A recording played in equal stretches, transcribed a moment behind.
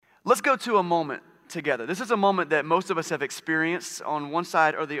Let's go to a moment together. This is a moment that most of us have experienced on one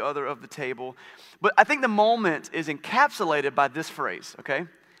side or the other of the table. But I think the moment is encapsulated by this phrase, okay?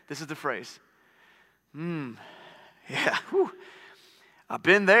 This is the phrase. Yeah, whew, I've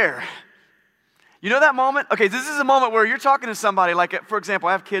been there. You know that moment? Okay, this is a moment where you're talking to somebody, like, for example,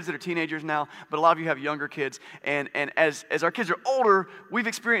 I have kids that are teenagers now, but a lot of you have younger kids, and as our kids are older, we've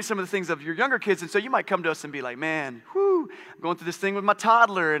experienced some of the things of your younger kids, and so you might come to us and be like, man, whoo, I'm going through this thing with my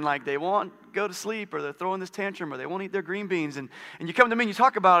toddler, and like, they won't go to sleep, or they're throwing this tantrum, or they won't eat their green beans, and you come to me and you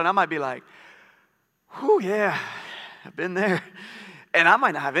talk about it, and I might be like, whoo, yeah, I've been there. And I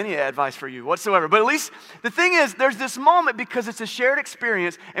might not have any advice for you whatsoever. But at least the thing is, there's this moment because it's a shared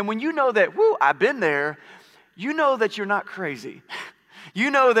experience. And when you know that, whoo, I've been there, you know that you're not crazy.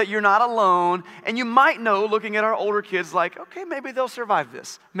 You know that you're not alone. And you might know, looking at our older kids, like, okay, maybe they'll survive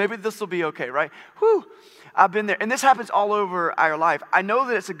this. Maybe this will be okay, right? Whoo, I've been there. And this happens all over our life. I know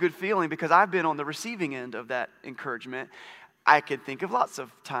that it's a good feeling because I've been on the receiving end of that encouragement. I can think of lots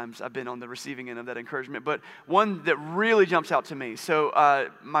of times I've been on the receiving end of that encouragement, but one that really jumps out to me. So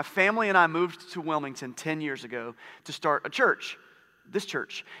my family and I moved to Wilmington 10 years ago to start a church, this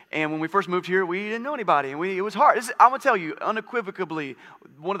church. And when we first moved here, we didn't know anybody, and it was hard. I'm going to tell you, unequivocally,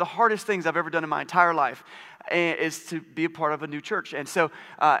 one of the hardest things I've ever done in my entire life is to be a part of a new church. And so,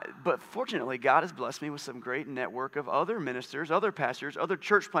 but fortunately, God has blessed me with some great network of other ministers, other pastors, other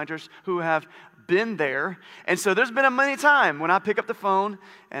church planters who have been there. And so there's been a many time when I pick up the phone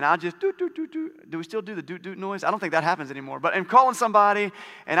and I just doot, doot, doot, doot. Do we still do the doot, doot noise? I don't think that happens anymore. But I'm calling somebody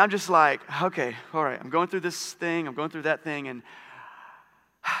and I'm just like, okay, all right, I'm going through this thing, I'm going through that thing, and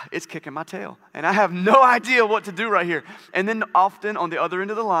it's kicking my tail. And I have no idea what to do right here. And then often on the other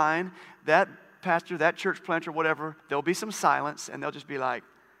end of the line, that pastor, that church planter, whatever, there'll be some silence and they'll just be like,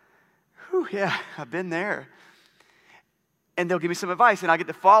 whew, yeah, I've been there. And they'll give me some advice and I get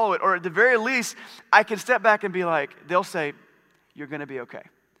to follow it. Or at the very least, I can step back and be like, they'll say, you're going to be okay.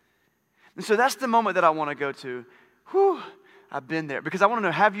 And so that's the moment that I want to go to. Whew, I've been there. Because I want to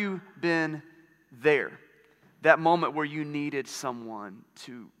know, have you been there? That moment where you needed someone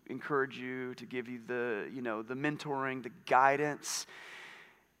to encourage you, to give you the mentoring, the guidance,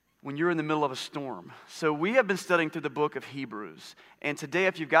 when you're in the middle of a storm. So we have been studying through the book of Hebrews. And today,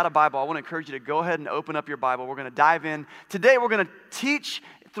 if you've got a Bible, I want to encourage you to go ahead and open up your Bible. We're going to dive in. Today, we're going to teach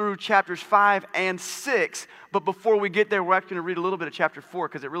through chapters 5 and 6. But before we get there, we're actually going to read a little bit of chapter 4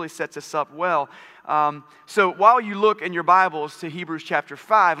 because it really sets us up well. So while you look in your Bibles to Hebrews chapter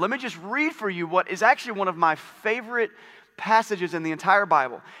 5, let me just read for you what is actually one of my favorite passages in the entire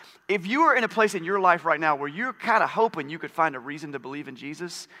Bible. If you are in a place in your life right now where you're kind of hoping you could find a reason to believe in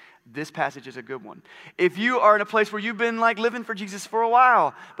Jesus, this passage is a good one. If you are in a place where you've been like living for Jesus for a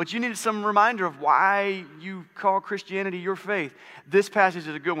while, but you needed some reminder of why you call Christianity your faith, this passage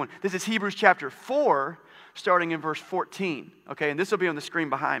is a good one. This is Hebrews chapter 4, starting in verse 14. Okay, and this will be on the screen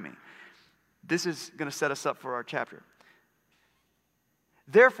behind me. This is going to set us up for our chapter.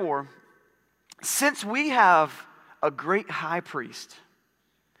 Therefore, since we have a great high priest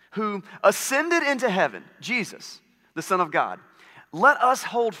who ascended into heaven, Jesus, the Son of God, let us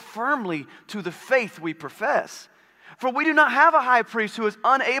hold firmly to the faith we profess. For we do not have a high priest who is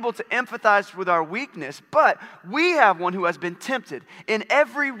unable to empathize with our weakness, but we have one who has been tempted in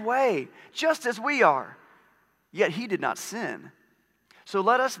every way, just as we are. Yet he did not sin. So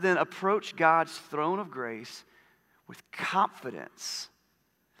let us then approach God's throne of grace with confidence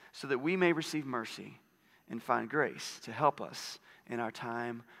so that we may receive mercy and find grace to help us in our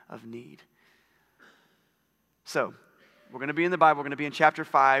time of need. So, we're going to be in the Bible. We're going to be in chapter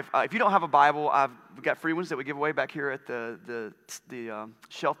 5. If you don't have a Bible, we've got free ones that we give away back here at the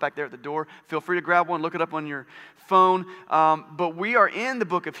shelf back there at the door. Feel free to grab one, look it up on your phone. But we are in the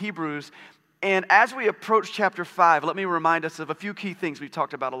book of Hebrews. And as we approach chapter 5, let me remind us of a few key things we've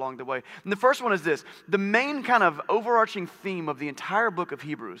talked about along the way. And the first one is this. The main kind of overarching theme of the entire book of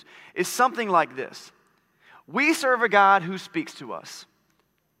Hebrews is something like this. We serve a God who speaks to us.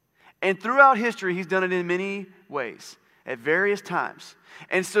 And throughout history, he's done it in many ways, at various times.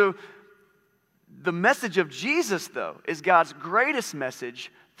 And so the message of Jesus, though, is God's greatest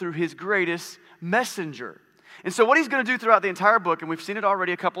message through his greatest messenger. And so what he's going to do throughout the entire book, and we've seen it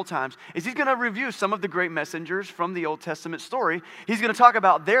already a couple times, is he's going to review some of the great messengers from the Old Testament story. He's going to talk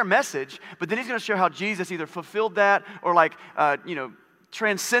about their message, but then he's going to show how Jesus either fulfilled that or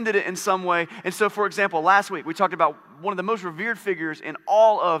transcended it in some way. And so, for example, last week we talked about one of the most revered figures in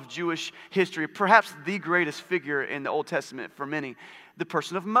all of Jewish history, perhaps the greatest figure in the Old Testament for many, the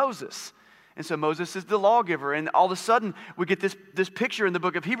person of Moses. And so Moses is the lawgiver, and all of a sudden we get this picture in the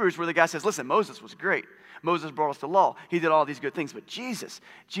book of Hebrews where the guy says, listen, Moses was great, Moses brought us the law. He did all these good things. But Jesus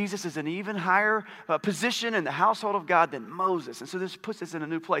is an even higher position in the household of God than Moses. And so this puts us in a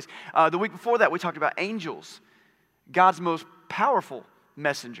new place. The week before that, we talked about angels, God's most powerful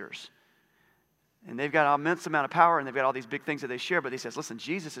messengers. And they've got an immense amount of power, and they've got all these big things that they share. But he says, listen,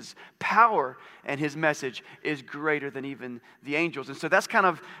 Jesus' power and his message is greater than even the angels. And so that's kind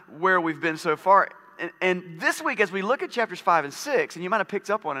of where we've been so far. And this week, as we look at chapters 5 and 6, and you might have picked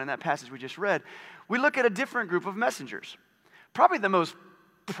up on it in that passage we just read, we look at a different group of messengers. Probably the most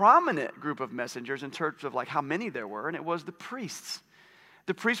prominent group of messengers in terms of like how many there were, and it was the priests.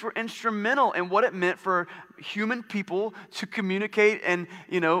 The priests were instrumental in what it meant for human people to communicate and,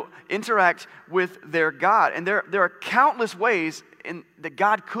 interact with their God. And there are countless ways that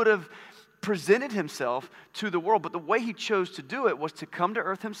God could have presented himself to the world, but the way he chose to do it was to come to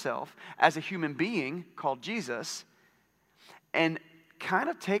earth himself as a human being called Jesus and kind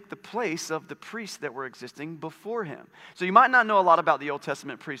of take the place of the priests that were existing before him. So you might not know a lot about the Old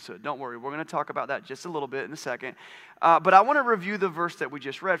Testament priesthood. Don't worry, we're going to talk about that just a little bit in a second. But I want to review the verse that we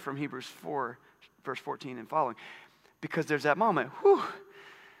just read from Hebrews 4, verse 14 and following, because there's that moment,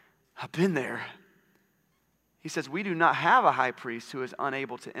 I've been there. He says, we do not have a high priest who is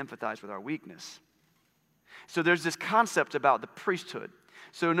unable to empathize with our weakness. So there's this concept about the priesthood.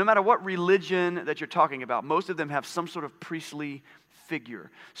 So no matter what religion that you're talking about, most of them have some sort of priestly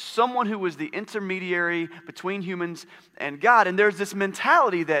figure, someone who was the intermediary between humans and God. And there's this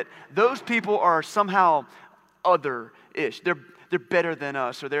mentality that those people are somehow other-ish. They're better than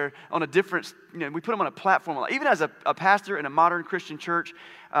us, or they're on a different, we put them on a platform. Even as a pastor in a modern Christian church,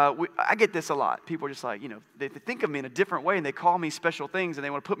 I get this a lot. People are just like, they think of me in a different way, and they call me special things, and they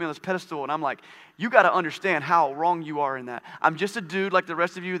want to put me on this pedestal, and I'm like, you got to understand how wrong you are in that. I'm just a dude like the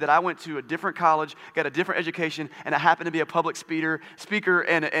rest of you that I went to a different college, got a different education, and I happen to be a public speaker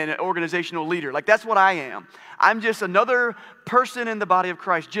and an organizational leader. Like, that's what I am. I'm just another person in the body of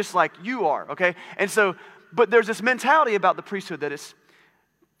Christ, just like you are, okay? And so, but there's this mentality about the priesthood that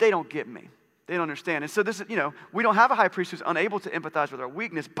they don't get me. They don't understand. And so this is, we don't have a high priest who's unable to empathize with our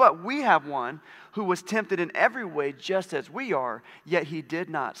weakness, but we have one who was tempted in every way just as we are, yet he did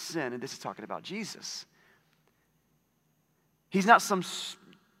not sin. And this is talking about Jesus. He's not some,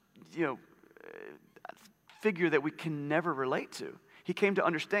 figure that we can never relate to. He came to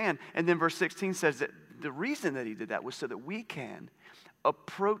understand. And then verse 16 says that the reason that he did that was so that we can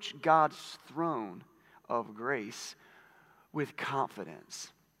approach God's throne of grace with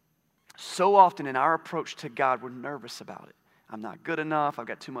confidence. So often in our approach to God, we're nervous about it. I'm not good enough. I've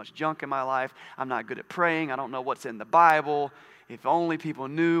got too much junk in my life. I'm not good at praying. I don't know what's in the Bible. If only people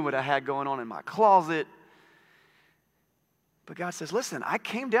knew what I had going on in my closet. But God says, listen, I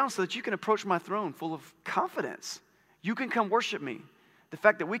came down so that you can approach my throne full of confidence. You can come worship me. The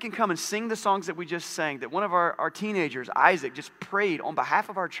fact that we can come and sing the songs that we just sang, that one of our teenagers, Isaac, just prayed on behalf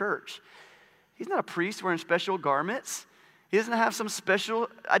of our church. He's not a priest wearing special garments. He doesn't have some special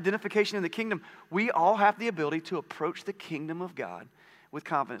identification in the kingdom. We all have the ability to approach the kingdom of God with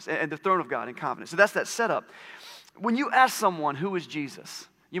confidence, and the throne of God in confidence. So that's that setup. When you ask someone, who is Jesus?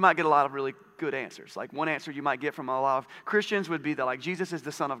 You might get a lot of really good answers. Like one answer you might get from a lot of Christians would be that like Jesus is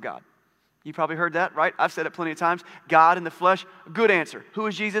the Son of God. You probably heard that, right? I've said it plenty of times. God in the flesh, good answer. Who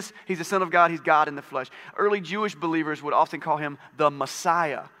is Jesus? He's the Son of God. He's God in the flesh. Early Jewish believers would often call him the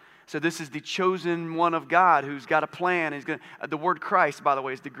Messiah. So this is the chosen one of God who's got a plan. The word Christ, by the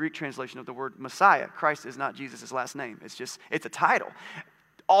way, is the Greek translation of the word Messiah. Christ is not Jesus' last name. It's a title.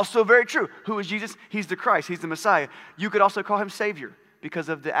 Also very true. Who is Jesus? He's the Christ. He's the Messiah. You could also call him Savior because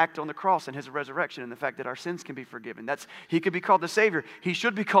of the act on the cross and his resurrection and the fact that our sins can be forgiven. He could be called the Savior. He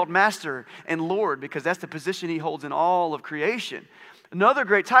should be called Master and Lord because that's the position he holds in all of creation. Another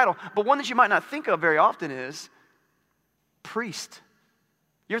great title, but one that you might not think of very often is priest.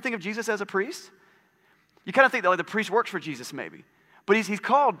 You ever think of Jesus as a priest? You kind of think that like the priest works for Jesus maybe. But he's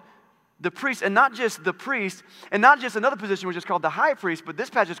called the priest, and not just the priest, and not just another position which is called the high priest, but this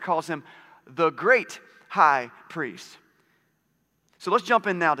passage calls him the great high priest. So let's jump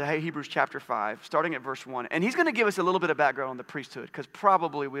in now to Hebrews chapter 5, starting at verse 1. And he's going to give us a little bit of background on the priesthood, because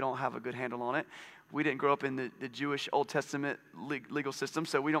probably we don't have a good handle on it. We didn't grow up in the Jewish Old Testament legal system,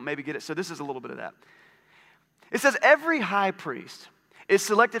 so we don't maybe get it. So this is a little bit of that. It says, every high priest is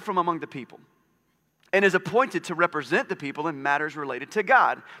selected from among the people and is appointed to represent the people in matters related to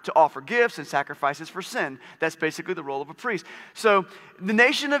God, to offer gifts and sacrifices for sin. That's basically the role of a priest. So the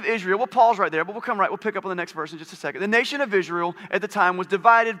nation of Israel, we'll pause right there, but we'll pick up on the next verse in just a second. The nation of Israel at the time was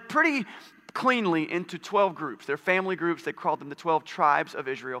divided pretty cleanly into 12 groups. They're family groups. They called them the 12 tribes of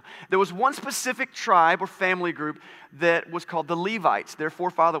Israel. There was one specific tribe or family group that was called the Levites. Their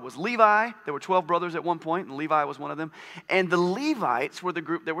forefather was Levi. There were 12 brothers at one point, and Levi was one of them. And the Levites were the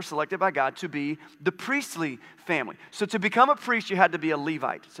group that were selected by God to be the priestly family. So to become a priest, you had to be a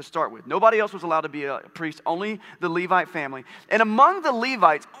Levite to start with. Nobody else was allowed to be a priest, only the Levite family. And among the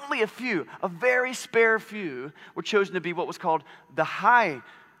Levites, only a very spare few, were chosen to be what was called the high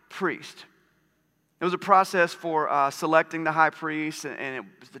priest. It was a process for selecting the high priest, and it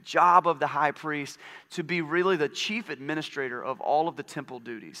was the job of the high priest to be really the chief administrator of all of the temple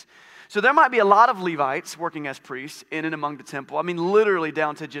duties. So there might be a lot of Levites working as priests in and among the temple. I mean, literally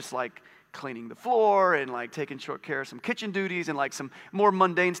down to just like cleaning the floor and like taking care of some kitchen duties and like some more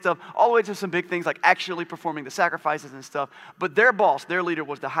mundane stuff, all the way to some big things like actually performing the sacrifices and stuff. But their boss, their leader,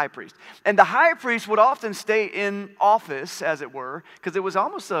 was the high priest. And the high priest would often stay in office, as it were, because it was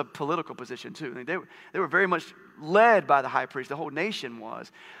almost a political position too. I mean, they were very much led by the high priest. The whole nation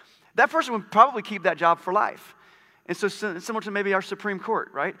was. That person would probably keep that job for life. And so similar to maybe our Supreme Court,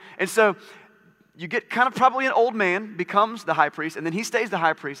 right? And so you get kind of probably an old man becomes the high priest, and then he stays the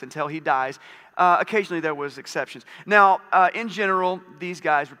high priest until he dies. Occasionally there was exceptions. Now, in general, these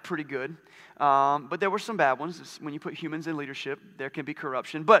guys were pretty good, but there were some bad ones. When you put humans in leadership, there can be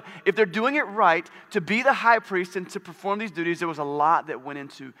corruption. But if they're doing it right, to be the high priest and to perform these duties, there was a lot that went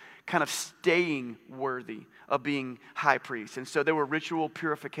into kind of staying worthy of being high priest. And so there were ritual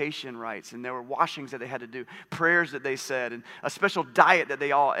purification rites, and there were washings that they had to do, prayers that they said, and a special diet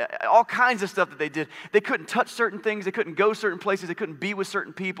that all kinds of stuff that they did. They couldn't touch certain things, they couldn't go certain places, they couldn't be with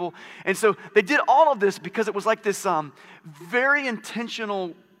certain people. And so they did all of this because it was like this very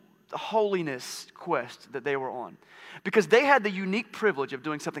intentional holiness quest that they were on. Because they had the unique privilege of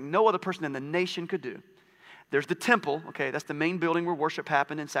doing something no other person in the nation could do. There's the temple, okay, that's the main building where worship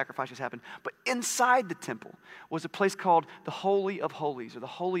happened and sacrifices happened. But inside the temple was a place called the Holy of Holies, or the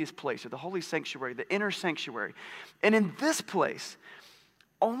holiest place, or the holy sanctuary, the inner sanctuary. And in this place,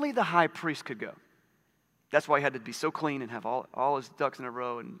 only the high priest could go. That's why he had to be so clean and have all his ducks in a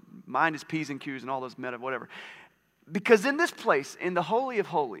row and mind his P's and Q's and all those whatever. Because in this place, in the Holy of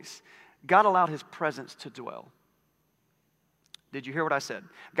Holies, God allowed his presence to dwell. Did you hear what I said?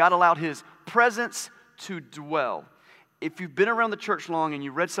 God allowed his presence to dwell. If you've been around the church long and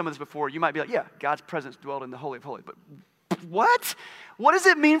you read some of this before, you might be like, yeah, God's presence dwelled in the Holy of Holies. But what? What does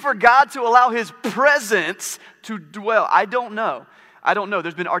it mean for God to allow his presence to dwell? I don't know.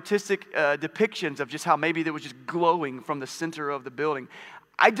 There's been artistic depictions of just how maybe there was just glowing from the center of the building.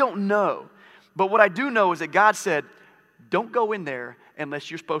 I don't know. But what I do know is that God said, don't go in there unless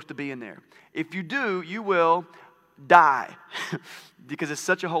you're supposed to be in there. If you do, you will die because it's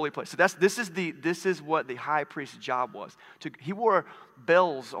such a holy place. So this is what the high priest's job was. He wore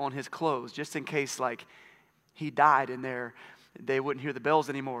bells on his clothes just in case like he died in there, they wouldn't hear the bells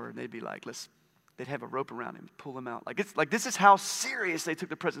anymore, and they'd be like, they'd have a rope around him, pull him out. This is how serious they took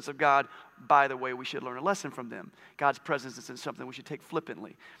the presence of God. By the way, we should learn a lesson from them. God's presence isn't something we should take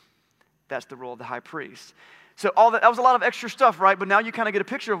flippantly. That's the role of the high priest. So that was a lot of extra stuff, right? But now you kind of get a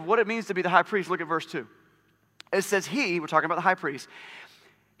picture of what it means to be the high priest. Look at verse 2. It says we're talking about the high priest,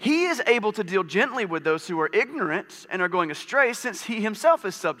 he is able to deal gently with those who are ignorant and are going astray, since he himself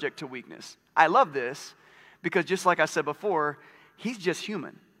is subject to weakness. I love this because just like I said before, he's just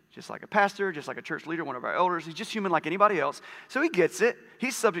human. Just like a pastor, just like a church leader, one of our elders. He's just human like anybody else. So he gets it.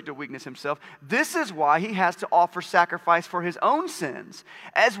 He's subject to weakness himself. This is why he has to offer sacrifice for his own sins,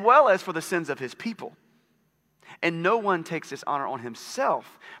 as well as for the sins of his people. And no one takes this honor on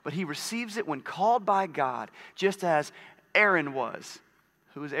himself, but he receives it when called by God, just as Aaron was.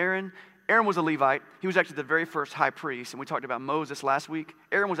 Who was Aaron? Aaron was a Levite. He was actually the very first high priest, and we talked about Moses last week.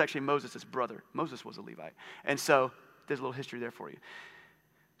 Aaron was actually Moses' brother. Moses was a Levite. And so there's a little history there for you.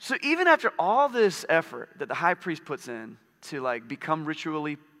 So even after all this effort that the high priest puts in to like become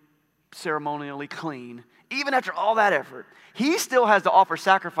ritually, ceremonially clean, even after all that effort, he still has to offer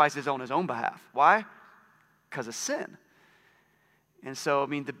sacrifices on his own behalf. Why? Because of sin. And so, I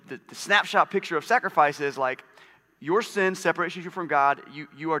mean, the snapshot picture of sacrifice is like your sin separates you from God.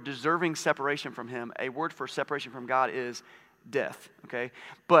 You are deserving separation from him. A word for separation from God is death, okay?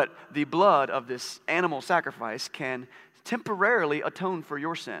 But the blood of this animal sacrifice can temporarily atone for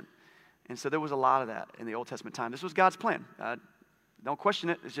your sin. And so there was a lot of that in the Old Testament time. This was God's plan. Don't question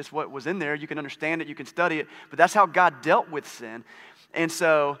it. It's just what was in there. You can understand it. You can study it. But that's how God dealt with sin. And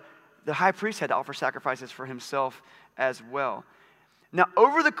so the high priest had to offer sacrifices for himself as well. Now,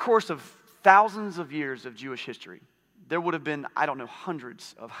 over the course of thousands of years of Jewish history, there would have been,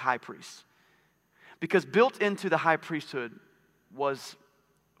 hundreds of high priests. Because built into the high priesthood was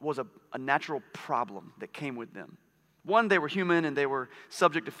was a natural problem that came with them. One, they were human and they were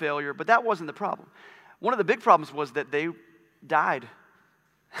subject to failure, but that wasn't the problem. One of the big problems was that they died.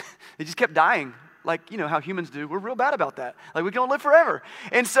 They just kept dying, like, how humans do. We're real bad about that. Like, we can only live forever.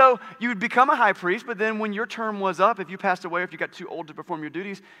 And so you would become a high priest, but then when your term was up, if you passed away, if you got too old to perform your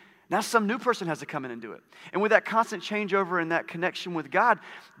duties, now some new person has to come in and do it. And with that constant changeover and that connection with God,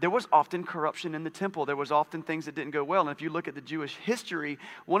 there was often corruption in the temple. There was often things that didn't go well. And if you look at the Jewish history,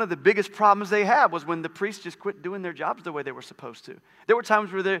 one of the biggest problems they had was when the priests just quit doing their jobs the way they were supposed to. There were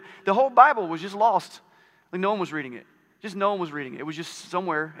times where the whole Bible was just lost. Like, no one was reading it. Just no one was reading it. It was just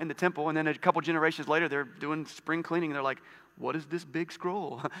somewhere in the temple. And then a couple generations later, they're doing spring cleaning. And they're like, what is this big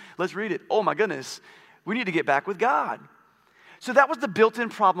scroll? Let's read it. Oh, my goodness. We need to get back with God. So that was the built-in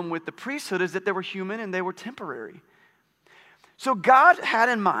problem with the priesthood, is that they were human and they were temporary. So God had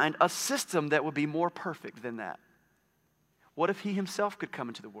in mind a system that would be more perfect than that. What if he himself could come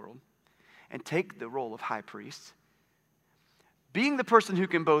into the world and take the role of high priest, being the person who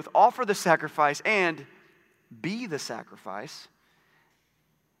can both offer the sacrifice and be the sacrifice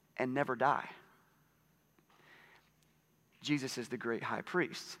and never die? Jesus is the great high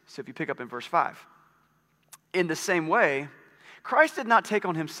priest. So if you pick up in verse 5, in the same way, Christ did not take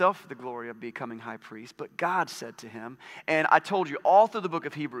on himself the glory of becoming high priest, but God said to him, and I told you all through the book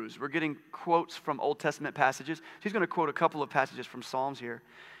of Hebrews, we're getting quotes from Old Testament passages. He's going to quote a couple of passages from Psalms here.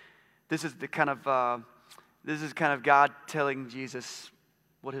 This is kind of God telling Jesus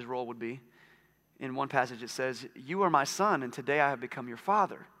what his role would be. In one passage it says, "You are my son, and today I have become your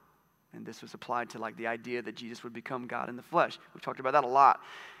father." And this was applied to like the idea that Jesus would become God in the flesh. We've talked about that a lot.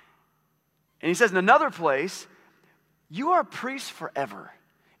 And he says in another place, "You are a priest forever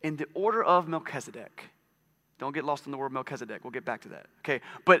in the order of Melchizedek." Don't get lost in the word Melchizedek. We'll get back to that. Okay,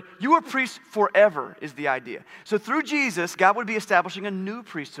 but you are priests forever is the idea. So through Jesus, God would be establishing a new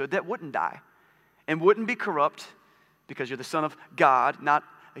priesthood that wouldn't die and wouldn't be corrupt, because you're the Son of God, not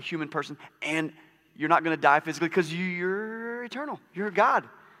a human person, and you're not going to die physically because you're eternal. You're God.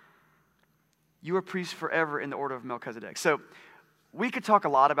 You are priests forever in the order of Melchizedek. So we could talk a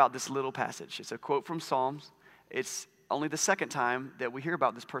lot about this little passage. It's a quote from Psalms. It's only the second time that we hear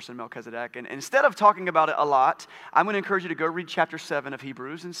about this person, Melchizedek. And instead of talking about it a lot, I'm going to encourage you to go read chapter 7 of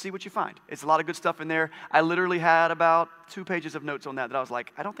Hebrews and see what you find. It's a lot of good stuff in there. I literally had about 2 pages of notes on that I was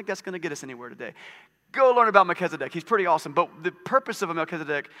like, I don't think that's going to get us anywhere today. Go learn about Melchizedek. He's pretty awesome. But the purpose of a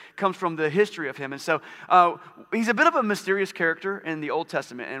Melchizedek comes from the history of him. And so he's a bit of a mysterious character in the Old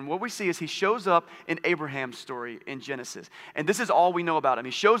Testament. And what we see is he shows up in Abraham's story in Genesis. And this is all we know about him.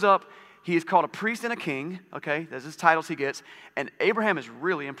 He shows up. He is called a priest and a king, okay? That's his titles he gets. And Abraham is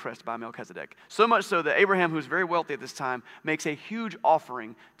really impressed by Melchizedek. So much so that Abraham, who's very wealthy at this time, makes a huge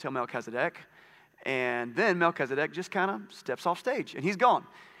offering to Melchizedek. And then Melchizedek just kind of steps off stage, and he's gone.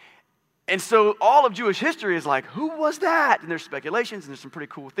 And so all of Jewish history is like, who was that? And there's speculations, and there's some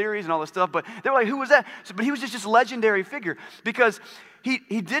pretty cool theories and all this stuff, but they're like, who was that? So, but he was just this legendary figure because he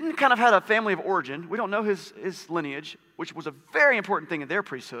didn't kind of have a family of origin. We don't know his lineage, which was a very important thing in their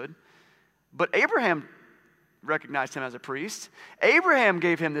priesthood. But Abraham recognized him as a priest. Abraham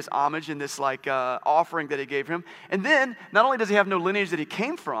gave him this homage and this offering that he gave him. And then, not only does he have no lineage that he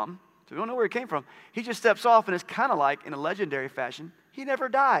came from, so we don't know where he came from, he just steps off and it's kind of like, in a legendary fashion, he never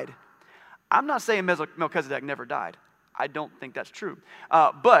died. I'm not saying Melchizedek never died. I don't think that's true.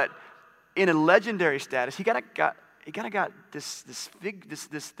 But in a legendary status, he kind of got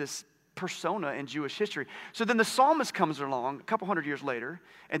this persona in Jewish history. So then the psalmist comes along a couple hundred years later,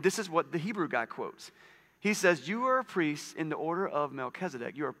 and this is what the Hebrew guy quotes. He says, "You are a priest in the order of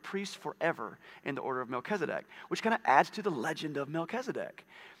Melchizedek. You are a priest forever in the order of Melchizedek," which kind of adds to the legend of Melchizedek.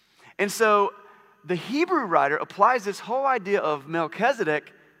 And so the Hebrew writer applies this whole idea of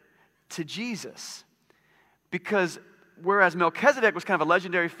Melchizedek to Jesus, because whereas Melchizedek was kind of a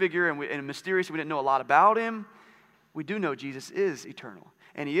legendary figure and mysterious, we didn't know a lot about him, we do know Jesus is eternal.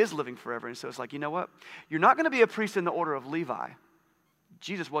 And he is living forever. And so it's like, you know what? You're not going to be a priest in the order of Levi.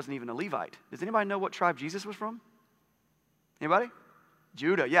 Jesus wasn't even a Levite. Does anybody know what tribe Jesus was from? Anybody?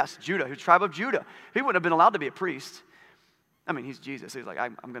 Judah. Yes, Judah. Who's tribe of Judah. He wouldn't have been allowed to be a priest. I mean, he's Jesus. He's like,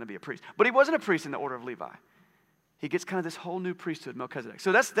 I'm going to be a priest. But he wasn't a priest in the order of Levi. He gets kind of this whole new priesthood, Melchizedek.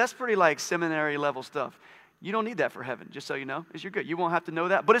 So that's pretty like seminary level stuff. You don't need that for heaven, just so you know. You're good. You won't have to know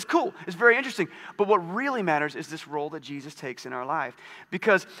that. But it's cool. It's very interesting. But what really matters is this role that Jesus takes in our life.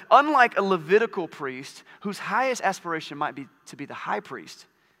 Because unlike a Levitical priest, whose highest aspiration might be to be the high priest,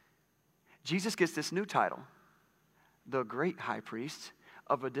 Jesus gets this new title, the great high priest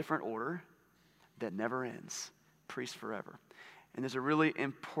of a different order that never ends, priest forever. And there's a really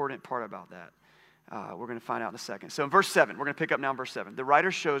important part about that. We're going to find out in a second. So in verse 7, we're going to pick up now in verse 7. The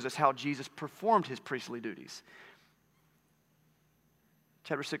writer shows us how Jesus performed his priestly duties.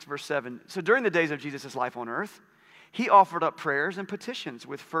 Chapter 6, verse 7. So during the days of Jesus' life on earth, he offered up prayers and petitions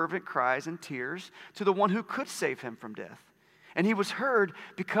with fervent cries and tears to the one who could save him from death. And he was heard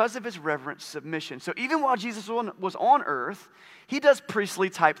because of his reverent submission. So even while Jesus was on earth, he does priestly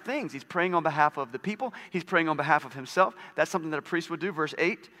type things. He's praying on behalf of the people. He's praying on behalf of himself. That's something that a priest would do. Verse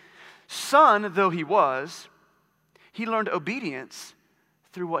 8. Son though he was, he learned obedience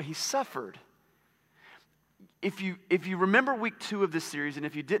through what he suffered. If you remember week 2 of this series, and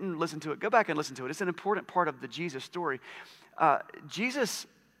if you didn't listen to it, go back and listen to it. It's an important part of the Jesus story. Jesus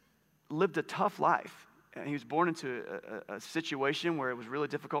lived a tough life. He was born into a situation where it was really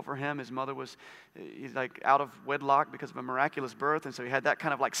difficult for him. His mother he's like out of wedlock because of a miraculous birth, and so he had that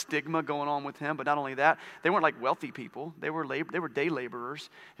kind of like stigma going on with him. But not only that, they weren't like wealthy people. They were day laborers.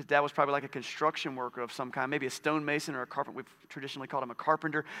 His dad was probably like a construction worker of some kind, maybe a stonemason or a carpenter. We've traditionally called him a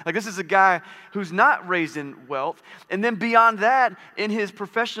carpenter. Like this is a guy who's not raised in wealth. And then beyond that, in his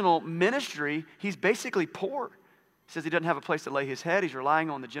professional ministry, he's basically poor. He says he doesn't have a place to lay his head. He's relying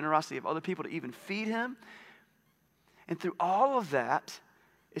on the generosity of other people to even feed him. And through all of that,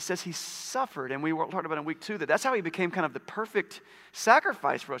 it says he suffered. And we talked about in week 2 that's how he became kind of the perfect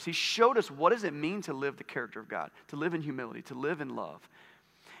sacrifice for us. He showed us what does it mean to live the character of God, to live in humility, to live in love.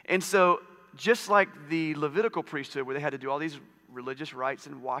 And so just like the Levitical priesthood where they had to do all these religious rites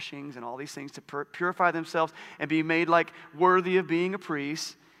and washings and all these things to purify themselves and be made like worthy of being a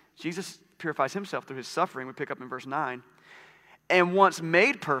priest, Jesus purifies himself through his suffering. We pick up in verse 9. And once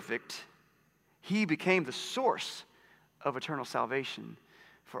made perfect, he became the source of eternal salvation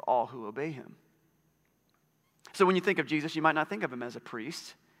for all who obey him. So when you think of Jesus, you might not think of him as a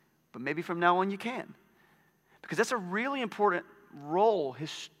priest, but maybe from now on you can. Because that's a really important role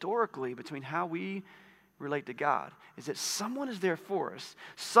historically between how we relate to God, is that someone is there for us.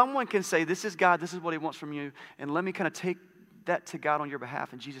 Someone can say, this is God, this is what he wants from you, and let me kind of take that to God on your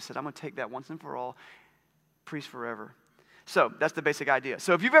behalf. And Jesus said, I'm going to take that once and for all, priest forever. So that's the basic idea.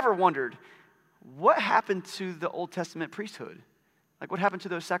 So if you've ever wondered, what happened to the Old Testament priesthood? Like what happened to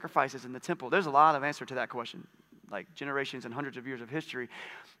those sacrifices in the temple? There's a lot of answer to that question, like generations and hundreds of years of history.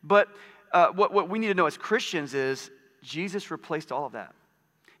 But what we need to know as Christians is Jesus replaced all of that.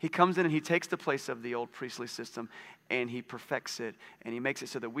 He comes in and he takes the place of the old priestly system and he perfects it and he makes it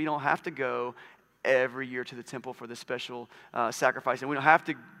so that we don't have to go every year to the temple for this special sacrifice. And we don't have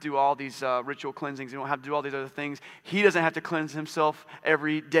to do all these ritual cleansings. We don't have to do all these other things. He doesn't have to cleanse himself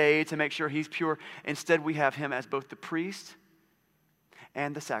every day to make sure he's pure. Instead, we have him as both the priest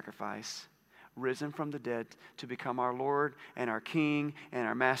and the sacrifice, risen from the dead to become our Lord and our King and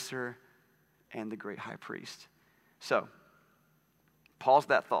our Master and the great high priest. So, pause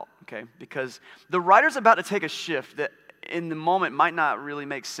that thought, okay? Because the writer's about to take a shift that in the moment might not really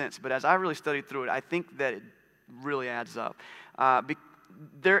make sense, but as I really studied through it, I think that it really adds up.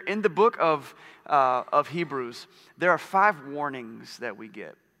 There in the book of Hebrews, there are 5 warnings that we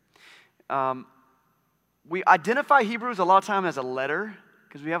get. We identify Hebrews a lot of time as a letter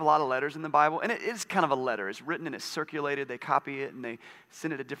because we have a lot of letters in the Bible, and it is kind of a letter. It's written and it's circulated. They copy it and they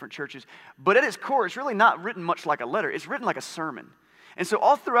send it to different churches. But at its core, it's really not written much like a letter. It's written like a sermon. And so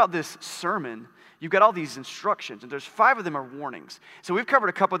all throughout this sermon, you've got all these instructions, and there's 5 of them are warnings. So we've covered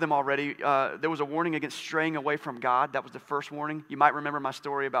a couple of them already. There was a warning against straying away from God. That was the first warning. You might remember my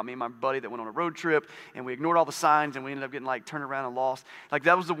story about me and my buddy that went on a road trip, and we ignored all the signs, and we ended up getting like turned around and lost. Like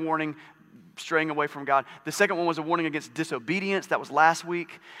that was the warning, straying away from God. The second one was a warning against disobedience. That was last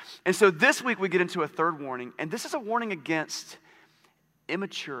week. And so this week we get into a third warning, and this is a warning against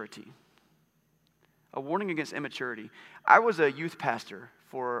immaturity. A warning against immaturity. I was a youth pastor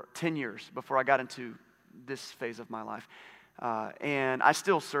for 10 years before I got into this phase of my life. And I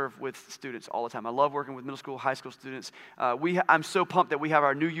still serve with students all the time. I love working with middle school, high school students. I'm so pumped that we have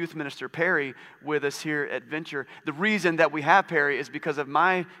our new youth minister, Perry, with us here at Venture. The reason that we have Perry is because of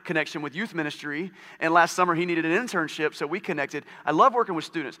my connection with youth ministry. And last summer, he needed an internship, so we connected. I love working with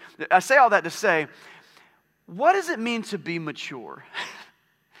students. I say all that to say, what does it mean to be mature?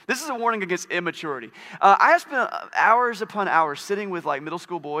 This is a warning against immaturity. I have spent hours upon hours sitting with like middle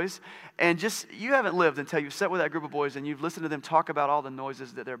school boys, and just, you haven't lived until you've sat with that group of boys and you've listened to them talk about all the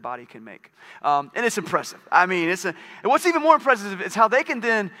noises that their body can make. And it's impressive. I mean, and what's even more impressive is how they can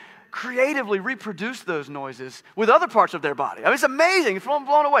then creatively reproduce those noises with other parts of their body. I mean, it's amazing. It's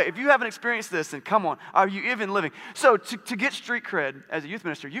blown away. If you haven't experienced this, then come on, are you even living? So to get street cred as a youth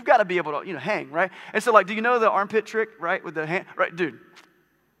minister, you've got to be able to, hang, right? And so like, do you know the armpit trick, right? With the hand, right? Dude,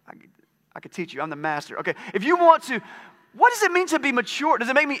 I could teach you. I'm the master. Okay, if you want to What does it mean to be mature? Does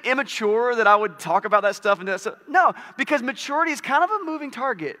it make me immature that I would talk about that stuff and do that stuff? No, because maturity is kind of a moving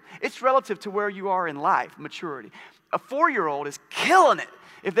target. It's relative to where you are in life, maturity. A 4-year-old is killing it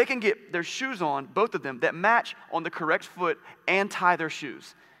if they can get their shoes on, both of them, that match on the correct foot and tie their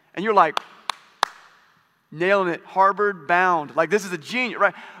shoes. And you're like, nailing it, Harvard bound. Like, this is a genius,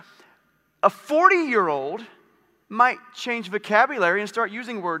 right? A 40-year-old might change vocabulary and start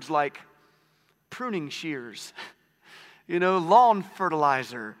using words like pruning shears, lawn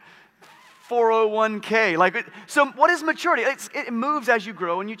fertilizer, 401k. So what is maturity? It moves as you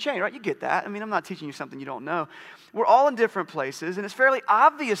grow and you change, right? You get that. I mean, I'm not teaching you something you don't know. We're all in different places, and it's fairly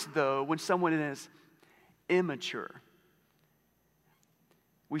obvious, though, when someone is immature.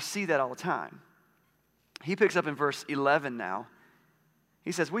 We see that all the time. He picks up in verse 11 now.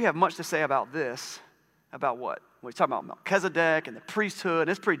 He says, we have much to say about this. About what? Well, he's talking about Melchizedek and the priesthood, and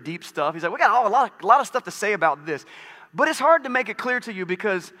it's pretty deep stuff. He's like, we got a lot of stuff to say about this. But it's hard to make it clear to you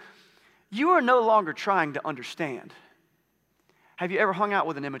because you are no longer trying to understand. Have you ever hung out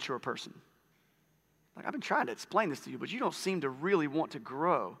with an immature person? Like, I've been trying to explain this to you, but you don't seem to really want to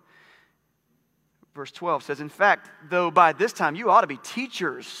grow. Verse 12 says, in fact, though by this time you ought to be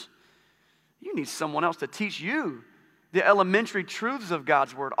teachers, you need someone else to teach you the elementary truths of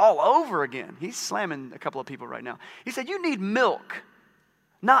God's word all over again. He's slamming a couple of people right now. He said, you need milk,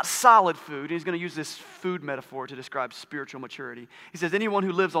 not solid food. And he's going to use this food metaphor to describe spiritual maturity. He says, anyone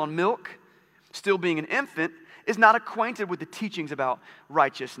who lives on milk, still being an infant, is not acquainted with the teachings about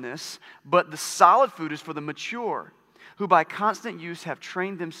righteousness, but the solid food is for the mature, who by constant use have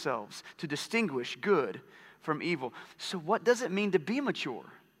trained themselves to distinguish good from evil. So what does it mean to be mature?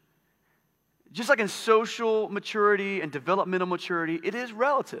 Just like in social maturity and developmental maturity, it is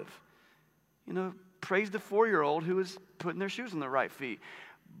relative. Praise the 4-year-old who is putting their shoes on the right feet.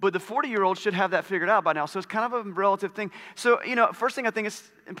 But the 40-year-old should have that figured out by now. So it's kind of a relative thing. So, first thing I think is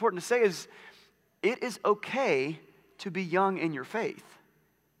important to say is it is okay to be young in your faith.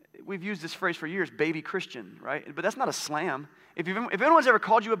 We've used this phrase for years, baby Christian, right? But that's not a slam. If anyone's ever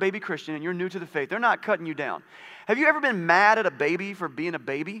called you a baby Christian and you're new to the faith, they're not cutting you down. Have you ever been mad at a baby for being a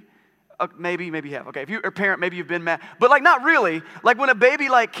baby? Maybe you have. Okay, if you're a parent, maybe you've been mad. But not really. Like when a baby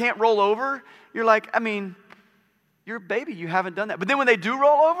can't roll over, you're like, you're a baby, you haven't done that. But then when they do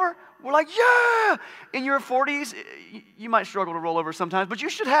roll over, we're like, yeah! In your 40s, you might struggle to roll over sometimes, but you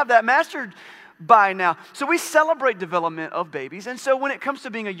should have that mastered by now. So we celebrate development of babies. And so when it comes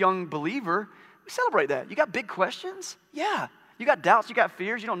to being a young believer, we celebrate that. You got big questions? Yeah. You got doubts, you got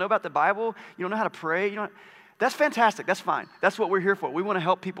fears, you don't know about the Bible, you don't know how to pray, That's fantastic. That's fine. That's what we're here for. We want to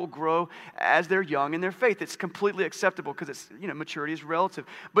help people grow as they're young in their faith. It's completely acceptable because it's, maturity is relative.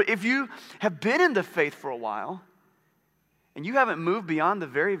 But if you have been in the faith for a while and you haven't moved beyond the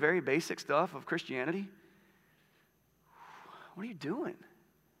very, very basic stuff of Christianity, what are you doing?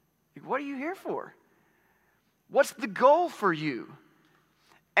 What are you here for? What's the goal for you?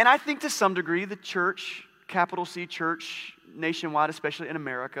 And I think to some degree the church, capital C church, nationwide, especially in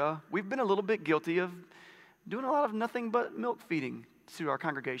America, we've been a little bit guilty of doing a lot of nothing but milk feeding to our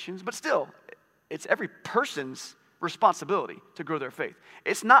congregations. But still, it's every person's responsibility to grow their faith.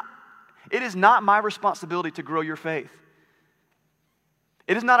 It is not my responsibility to grow your faith.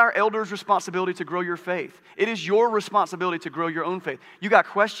 It is not our elders' responsibility to grow your faith. It is your responsibility to grow your own faith. You got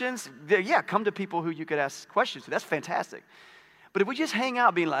questions? Yeah, come to people who you could ask questions to. That's fantastic. But if we just hang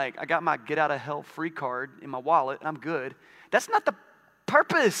out being like, I got my get out of hell free card in my wallet and I'm good, that's not the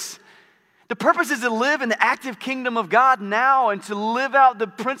purpose. The purpose is to live in the active kingdom of God now and to live out the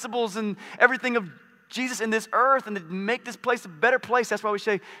principles and everything of Jesus in this earth and to make this place a better place. That's why we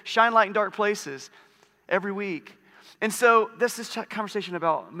say shine light in dark places every week. And so this is a conversation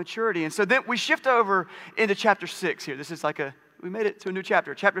about maturity. And so then we shift over into chapter 6 here. This is we made it to a new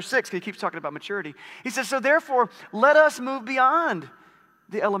chapter. Chapter 6, he keeps talking about maturity. He says, so therefore, let us move beyond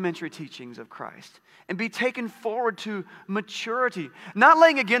the elementary teachings of Christ and be taken forward to maturity. Not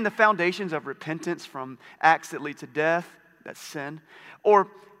laying again the foundations of repentance from acts that lead to death, that's sin,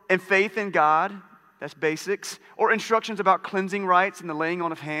 and faith in God, that's basics, or instructions about cleansing rites and the laying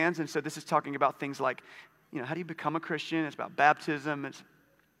on of hands. And so this is talking about things like, how do you become a Christian? It's about baptism. It's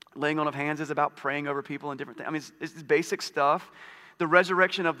laying on of hands is about praying over people and different things. It's basic stuff. The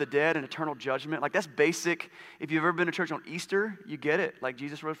resurrection of the dead and eternal judgment, that's basic. If you've ever been to church on Easter, you get it.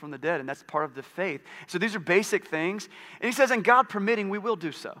 Jesus rose from the dead, and that's part of the faith. So these are basic things. And he says, and God permitting, we will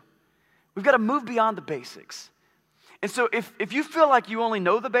do so. We've got to move beyond the basics. And so if you feel like you only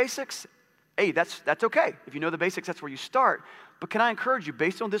know the basics, hey, that's okay. If you know the basics, that's where you start. But can I encourage you,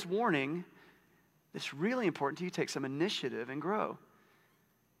 based on this warning, it's really important to you take some initiative and grow.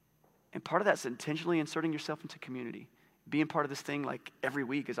 And part of that's intentionally inserting yourself into community. being part of this thing like every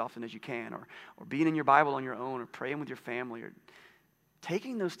week as often as you can, or being in your Bible on your own, or praying with your family, or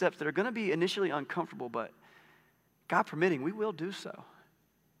taking those steps that are going to be initially uncomfortable, but God permitting, we will do so.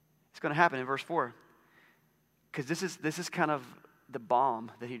 It's going to happen in verse 4. Because this is kind of the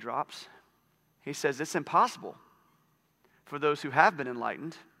bomb that he drops. He says it's impossible for those who have been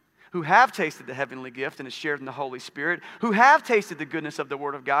enlightened, who have tasted the heavenly gift and is shared in the Holy Spirit, who have tasted the goodness of the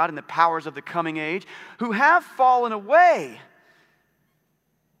Word of God and the powers of the coming age, who have fallen away,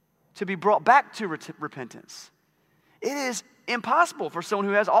 to be brought back to repentance. It is impossible for someone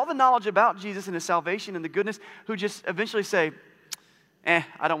who has all the knowledge about Jesus and his salvation and the goodness, who just eventually say,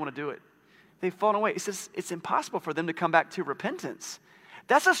 I don't want to do it. They've fallen away. It says it's impossible for them to come back to repentance.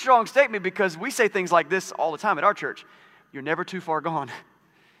 That's a strong statement because we say things like this all the time at our church. You're never too far gone.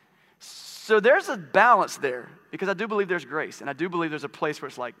 So there's a balance there, because I do believe there's grace, and I do believe there's a place where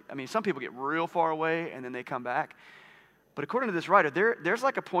it's like, some people get real far away and then they come back. But according to this writer, there's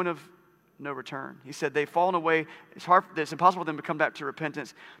like a point of no return. He said they've fallen away. It's impossible for them to come back to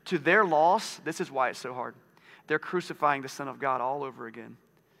repentance. To their loss, this is why it's so hard. They're crucifying the Son of God all over again,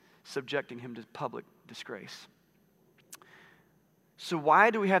 subjecting him to public disgrace. So why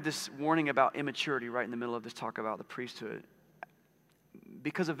do we have this warning about immaturity right in the middle of this talk about the priesthood?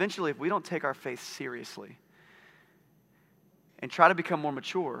 Because eventually, if we don't take our faith seriously and try to become more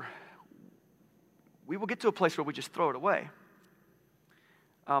mature, we will get to a place where we just throw it away.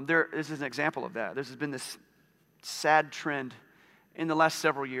 This is an example of that. There's been this sad trend in the last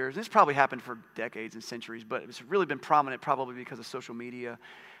several years. This probably happened for decades and centuries, but it's really been prominent probably because of social media,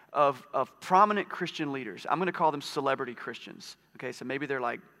 of prominent Christian leaders. I'm going to call them celebrity Christians. Okay, so maybe they're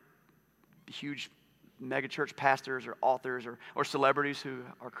like huge megachurch pastors or authors or celebrities who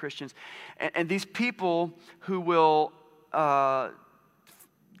are Christians. And these people who will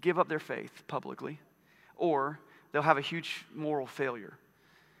give up their faith publicly, or they'll have a huge moral failure.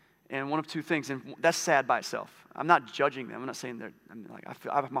 And one of two things, and that's sad by itself. I'm not judging them. I'm not saying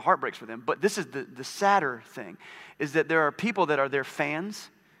my heart breaks for them. But this is the sadder thing, is that there are people that are their fans.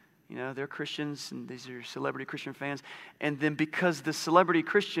 They're Christians, and these are celebrity Christian fans. And then because the celebrity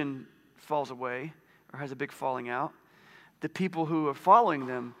Christian falls away or has a big falling out, the people who are following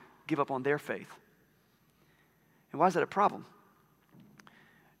them give up on their faith. And why is that a problem?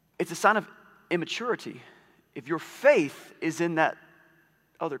 It's a sign of immaturity if your faith is in that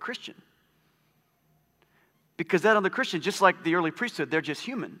other Christian. Because that other Christian, just like the early priesthood, they're just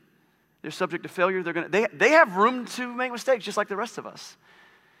human. They're subject to failure. They have room to make mistakes just like the rest of us.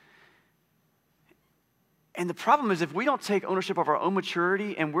 And the problem is if we don't take ownership of our own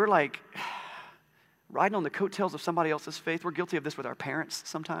maturity and we're like riding on the coattails of somebody else's faith. We're guilty of this with our parents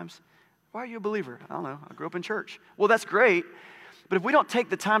sometimes. Why are you a believer? I don't know. I grew up in church. Well, that's great. But if we don't take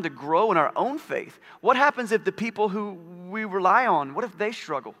the time to grow in our own faith, what happens if the people who we rely on, what if they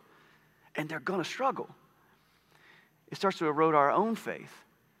struggle? And they're going to struggle. It starts to erode our own faith.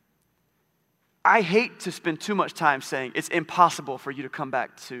 I hate to spend too much time saying it's impossible for you to come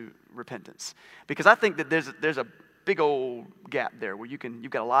back to repentance, because I think that there's a big old gap there where you've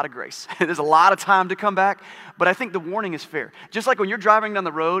got a lot of grace. There's a lot of time to come back, but I think the warning is fair. Just like when you're driving down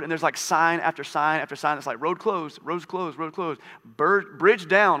the road and there's like sign after sign after sign that's like road closed, roads closed, road closed, bridge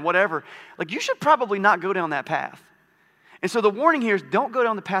down, whatever. Like you should probably not go down that path. And so the warning here is don't go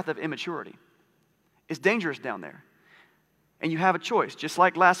down the path of immaturity. It's dangerous down there. And you have a choice, just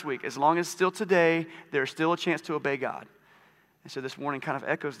like last week. As long as still today, there's still a chance to obey God. And so this warning kind of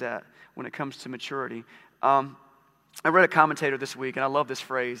echoes that when it comes to maturity. I read a commentator this week, and I love this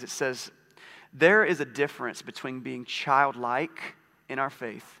phrase. It says, there is a difference between being childlike in our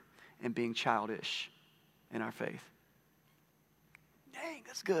faith and being childish in our faith. Dang,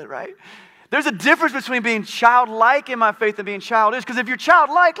 that's good, right? There's a difference between being childlike in my faith and being childish. Because if you're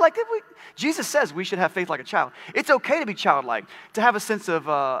childlike, Jesus says we should have faith like a child. It's okay to be childlike, to have a sense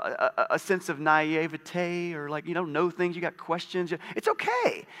of naivete, or know things. You got questions. It's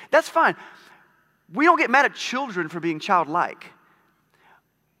okay. That's fine. We don't get mad at children for being childlike.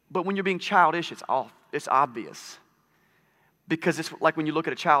 But when you're being childish, it's obvious. Because it's like when you look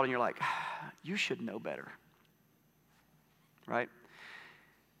at a child and you're like, you should know better. Right?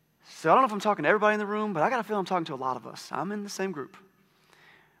 So I don't know if I'm talking to everybody in the room, but I got to feel I'm talking to a lot of us. I'm in the same group.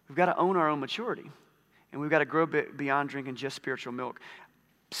 We've got to own our own maturity. And we've got to grow beyond drinking just spiritual milk.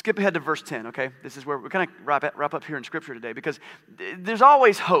 Skip ahead to verse 10, okay? This is where we're kind of wrap up here in Scripture today, because there's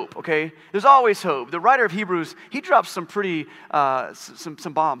always hope, okay? There's always hope. The writer of Hebrews, he drops some pretty,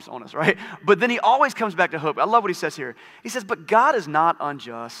 some bombs on us, right? But then he always comes back to hope. I love what he says here. He says, but God is not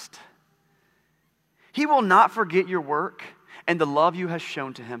unjust. He will not forget your work and the love you have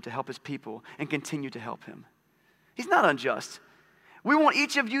shown to him to help his people and continue to help him. He's not unjust. We want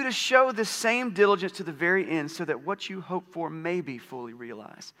each of you to show the same diligence to the very end so that what you hope for may be fully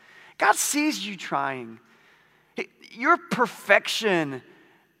realized. God sees you trying. Your perfection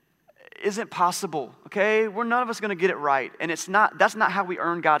isn't possible, okay? None of us going to get it right, and that's not how we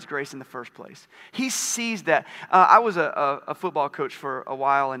earn God's grace in the first place. He sees that. I was a football coach for a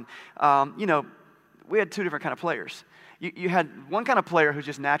while, and we had two different kind of players. You had one kind of player who's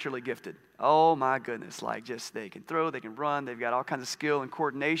just naturally gifted. Oh my goodness, they can throw, they can run, they've got all kinds of skill and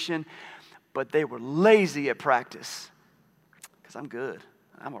coordination, but they were lazy at practice. Because I'm good.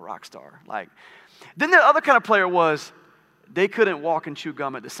 I'm a rock star. Then the other kind of player was, they couldn't walk and chew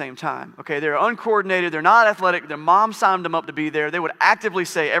gum at the same time. Okay, they're uncoordinated, they're not athletic, their mom signed them up to be there. They would actively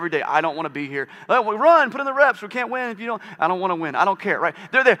say every day, I don't want to be here. Oh, we run, put in the reps, we can't win if you don't. I don't want to win, I don't care, right?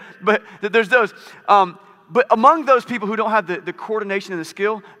 They're there, but there's those. But among those people who don't have the coordination and the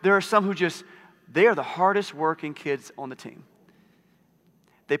skill, there are some who they are the hardest working kids on the team.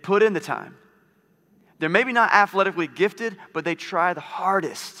 They put in the time. They're maybe not athletically gifted, but they try the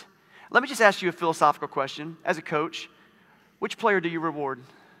hardest. Let me just ask you a philosophical question. As a coach, which player do you reward?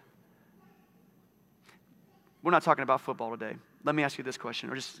 We're not talking about football today. Let me ask you this question,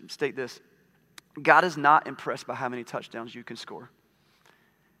 or just state this. God is not impressed by how many touchdowns you can score.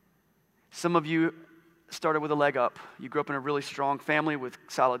 Some of you started with a leg up. You grew up in a really strong family with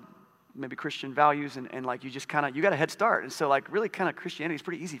solid, maybe Christian values, and you just you got a head start. And so really Christianity is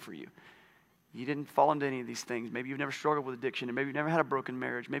pretty easy for you. You didn't fall into any of these things. Maybe you've never struggled with addiction, or maybe you've never had a broken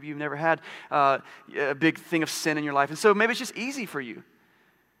marriage. Maybe you've never had a big thing of sin in your life. And so maybe it's just easy for you.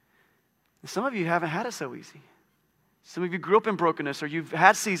 And some of you haven't had it so easy. Some of you grew up in brokenness, or you've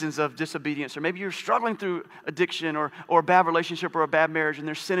had seasons of disobedience, or maybe you're struggling through addiction or a bad relationship or a bad marriage, and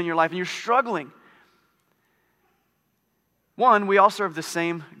there's sin in your life, and you're struggling. One, we all serve the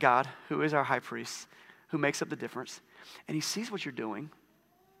same God, who is our high priest, who makes up the difference, and he sees what you're doing.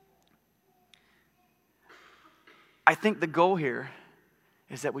 I think the goal here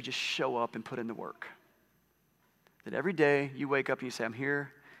is that we just show up and put in the work. That every day you wake up and you say, I'm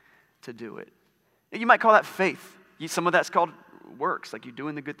here to do it. And you might call that faith. Some of that's called works, like you're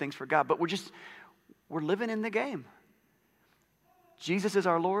doing the good things for God. But we're living in the game. Jesus is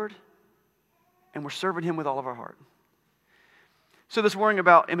our Lord, and we're serving him with all of our heart. So this worrying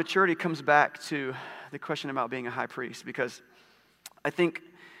about immaturity comes back to the question about being a high priest, because I think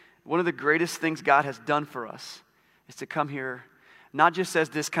one of the greatest things God has done for us is to come here not just as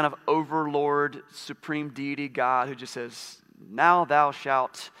this kind of overlord, supreme deity God who just says, now thou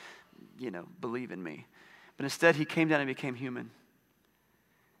shalt, believe in me. But instead he came down and became human.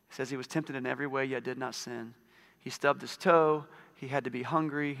 It says he was tempted in every way yet did not sin. He stubbed his toe. He had to be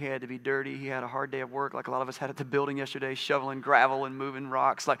hungry. He had to be dirty. He had a hard day of work like a lot of us had at the building yesterday, shoveling gravel and moving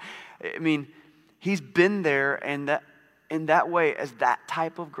rocks. He's been there, and in that way, as that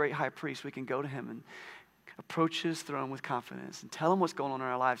type of great high priest, we can go to him and approach his throne with confidence and tell him what's going on in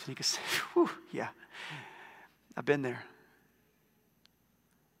our lives. And he can say, whew, yeah, I've been there.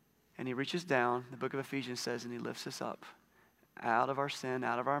 And he reaches down, the book of Ephesians says, and he lifts us up out of our sin,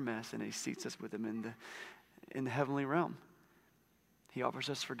 out of our mess, and he seats us with him in the heavenly realm. He offers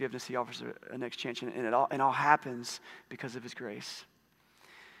us forgiveness. He offers a next chance, and it all happens because of his grace.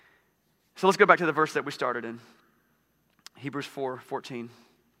 So let's go back to the verse that we started in. Hebrews 4:14.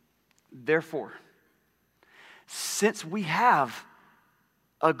 Therefore, since we have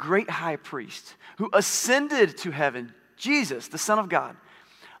a great high priest who ascended to heaven, Jesus, the Son of God,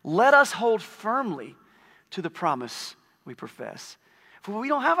 let us hold firmly to the promise we profess. For we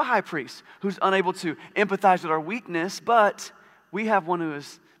don't have a high priest who's unable to empathize with our weakness, but we have one who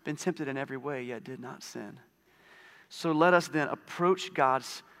has been tempted in every way, yet did not sin. So let us then approach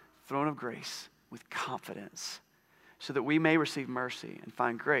God's throne of grace with confidence, so that we may receive mercy and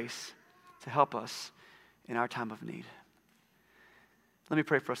find grace to help us in our time of need. Let me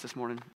pray for us this morning.